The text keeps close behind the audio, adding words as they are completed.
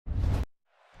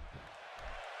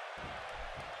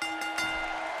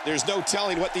There's no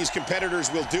telling what these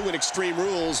competitors will do in Extreme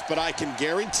Rules, but I can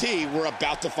guarantee we're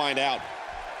about to find out.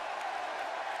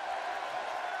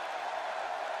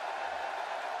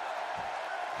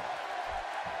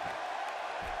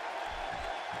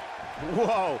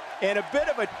 Whoa, and a bit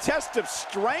of a test of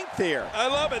strength here. I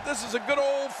love it. This is a good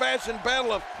old-fashioned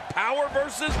battle of power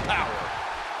versus power.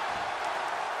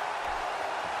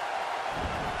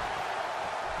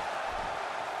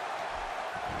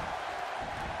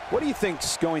 What do you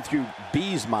think's going through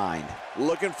B's mind?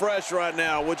 Looking fresh right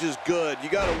now, which is good. You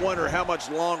got to wonder how much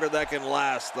longer that can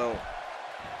last, though.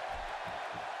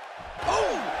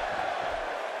 Oh!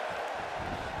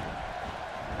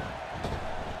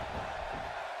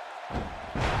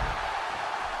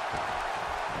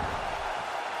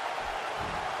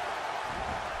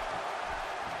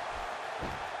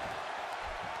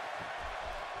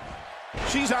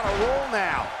 She's on a roll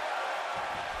now.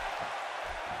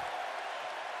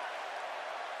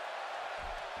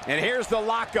 And here's the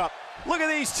lockup. Look at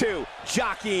these two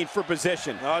jockeying for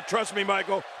position. Trust me,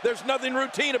 Michael, there's nothing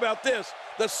routine about this.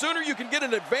 The sooner you can get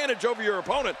an advantage over your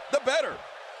opponent, the better.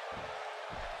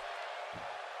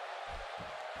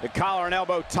 The collar and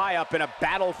elbow tie-up in a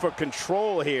battle for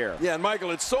control here. Yeah, and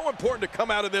Michael, it's so important to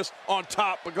come out of this on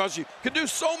top because you can do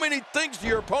so many things to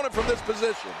your opponent from this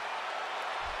position.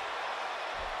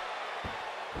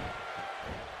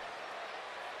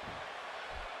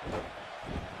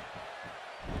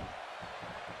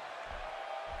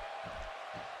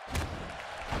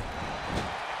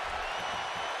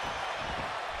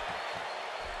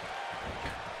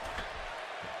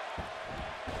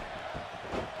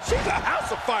 She's a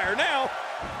house of fire now.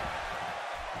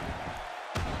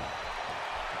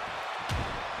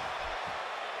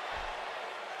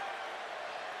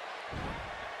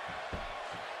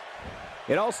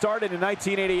 It all started in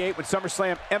 1988 when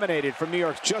SummerSlam emanated from New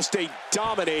York. Just a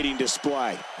dominating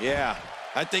display. Yeah,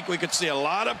 I think we could see a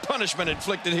lot of punishment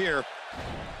inflicted here.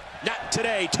 Not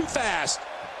today, too fast.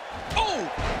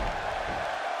 Oh!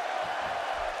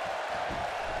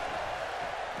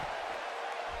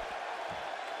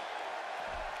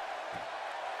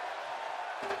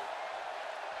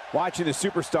 Watching the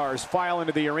superstars file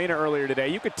into the arena earlier today,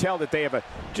 you could tell that they have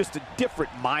just a different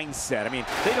mindset. I mean,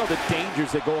 they know the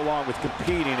dangers that go along with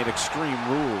competing in Extreme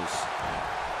Rules.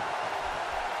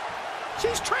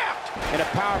 She's trapped. And a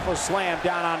powerful slam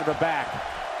down onto the back.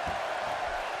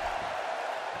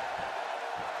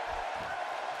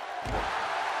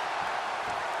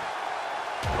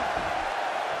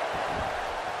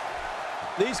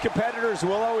 These competitors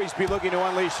will always be looking to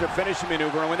unleash their finishing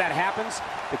maneuver, and when that happens,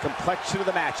 the complexion of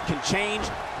the match can change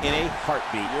in a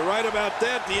heartbeat. You're right about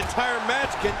that. The entire match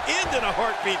can end in a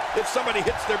heartbeat if somebody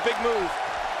hits their big move.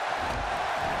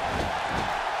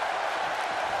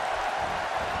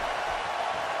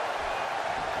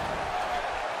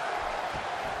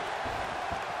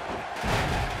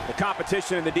 The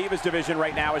competition in the Divas division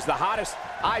right now is the hottest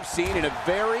I've seen in a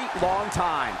very long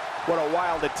time. What a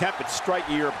wild attempt at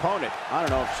striking your opponent. I don't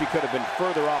know if she could have been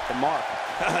further off the mark.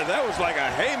 That was like a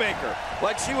haymaker,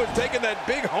 like she was taking that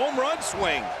big home run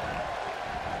swing.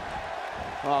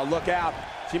 Oh, look out.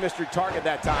 She missed her target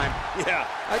that time. Yeah,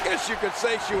 I guess you could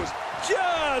say she was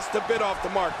just a bit off the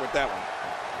mark with that one.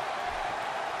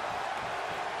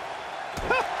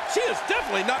 She is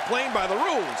definitely not playing by the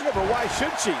rules. Yeah, but why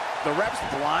should she? The ref's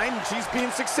blind and she's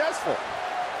being successful.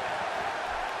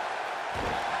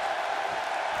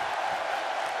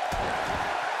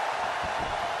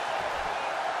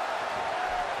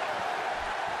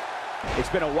 It's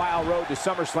been a wild road to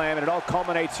SummerSlam, and it all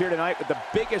culminates here tonight with the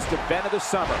biggest event of the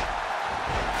summer.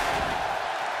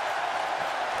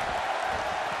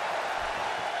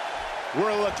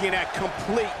 We're looking at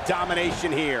complete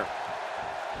domination here.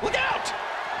 Look out!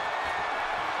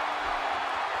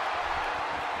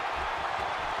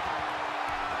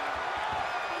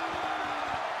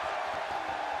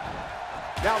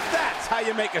 Now that's how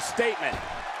you make a statement.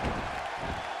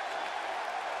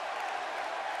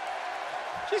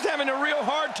 She's having a real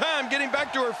hard time getting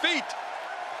back to her feet.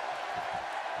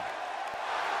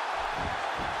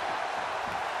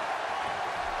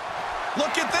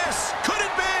 Look at this. Could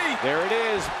it be? There it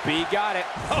is. B got it.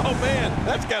 Oh, man,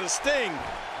 that's got a sting.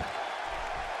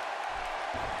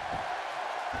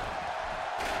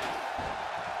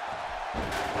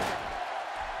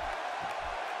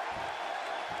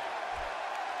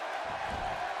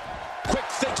 Quick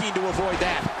thinking to avoid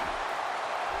that.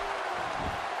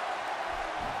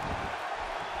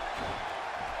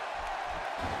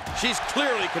 She's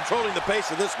clearly controlling the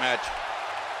pace of this match.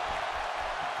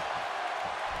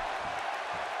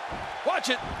 Watch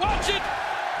it! Watch it!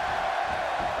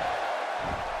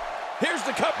 Here's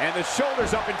the cup. And the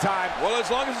shoulder's up in time. Well,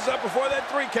 as long as it's up before that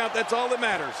 3 count, that's all that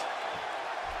matters.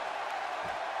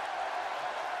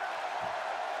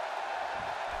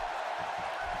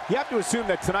 You have to assume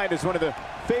that tonight is one of the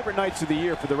favorite nights of the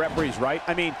year for the referees, right?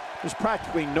 I mean, there's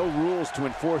practically no rules to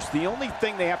enforce. The only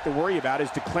thing they have to worry about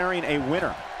is declaring a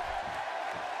winner.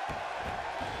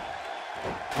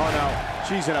 Oh, no.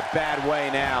 She's in a bad way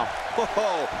now.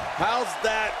 Oh, how's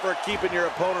that for keeping your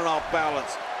opponent off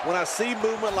balance? When I see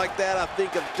movement like that, I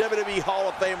think of WWE Hall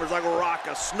of Famers like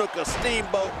Rocca, Snuka,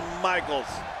 Steamboat, and Michaels.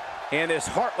 And this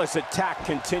heartless attack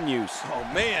continues. Oh,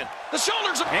 man. The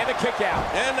shoulders. And a kick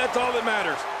out. And that's all that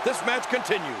matters. This match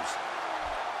continues.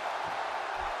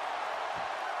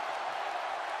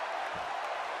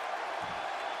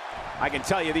 I can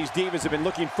tell you these divas have been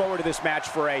looking forward to this match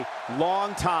for a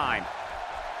long time.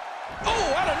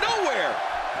 Oh, out of nowhere.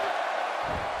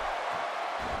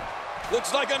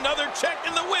 Looks like another check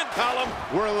in the win column.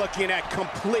 We're looking at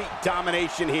complete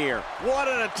domination here. What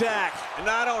an attack. And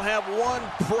I don't have one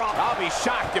problem. I'll be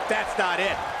shocked if that's not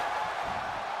it.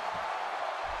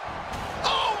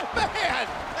 Oh, man.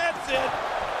 That's it.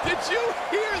 Did you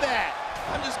hear that?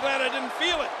 I'm just glad I didn't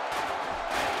feel it.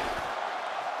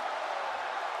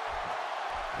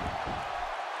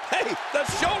 Hey, the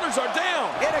shoulders are down.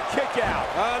 And a kick out.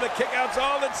 The kick out's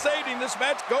all that's saving. This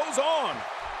match goes on.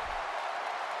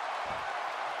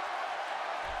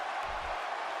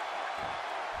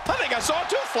 I think I saw a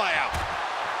tooth fly out.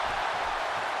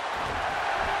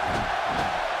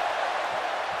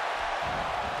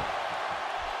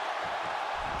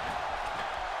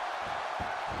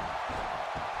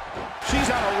 She's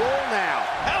on a roll now.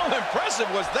 How impressive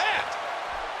was that?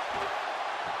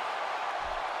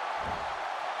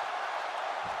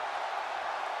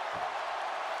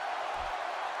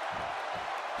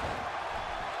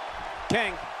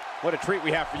 King, what a treat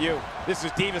we have for you. This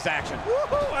is Divas action.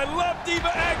 Woohoo! I love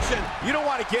Diva action. You don't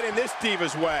want to get in this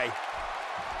Diva's way.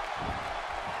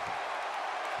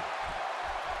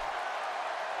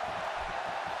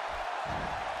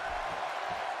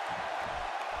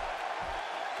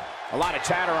 A lot of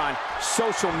chatter on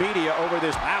social media over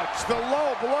this. Ouch, the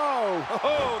low blow.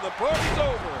 Oh, the party's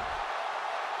over.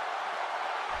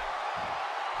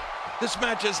 This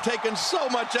match has taken so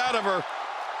much out of her.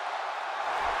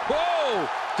 Whoa,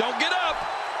 don't get up.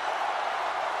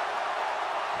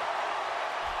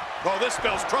 Oh, this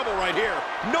spells trouble right here.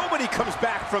 Nobody comes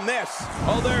back from this.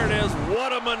 Oh, there it is.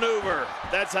 What a maneuver.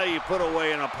 That's how you put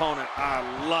away an opponent. I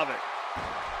love it.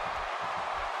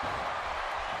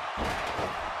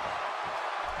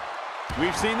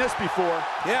 We've seen this before.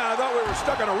 Yeah, I thought we were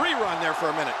stuck on a rerun there for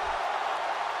a minute.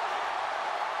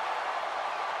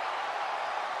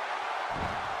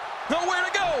 Nowhere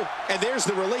to go. And there's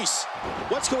the release.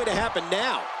 What's going to happen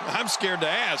now? I'm scared to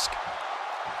ask.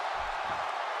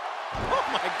 Oh,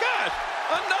 my gosh.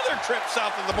 Another trip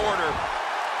south of the border.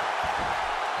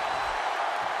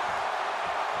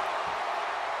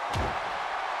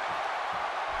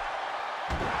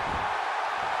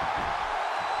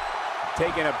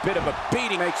 Taking a bit of a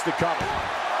beating, makes the cover.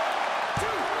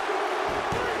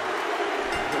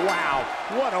 Wow,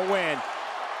 what a win.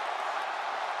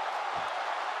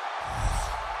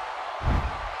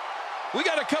 We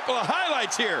got a couple of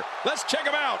highlights here. Let's check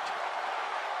them out.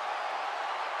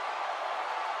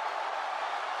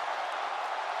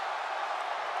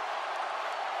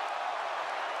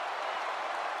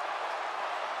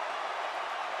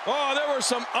 Oh, there were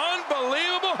some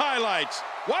unbelievable highlights.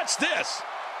 Watch this.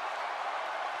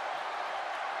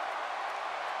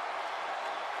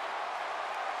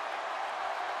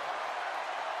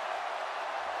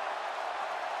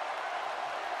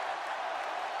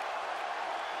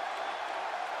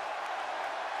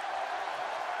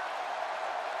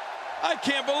 I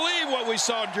can't believe what we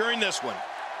saw during this one.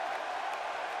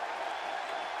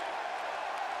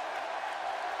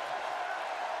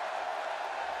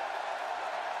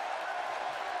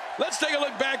 Let's take a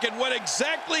look back at what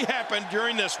exactly happened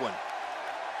during this one.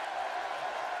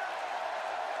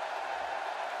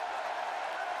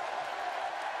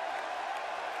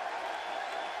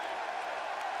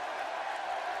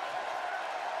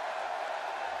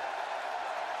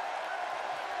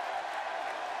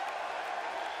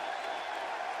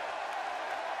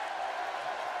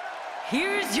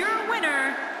 Here's your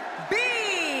winner,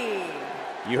 B.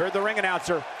 You heard the ring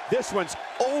announcer. This one's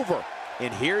over.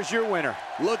 And here's your winner.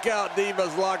 Look out,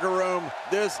 Divas locker room.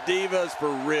 This Diva's for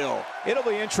real. It'll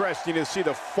be interesting to see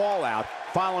the fallout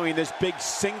following this big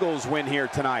singles win here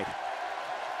tonight.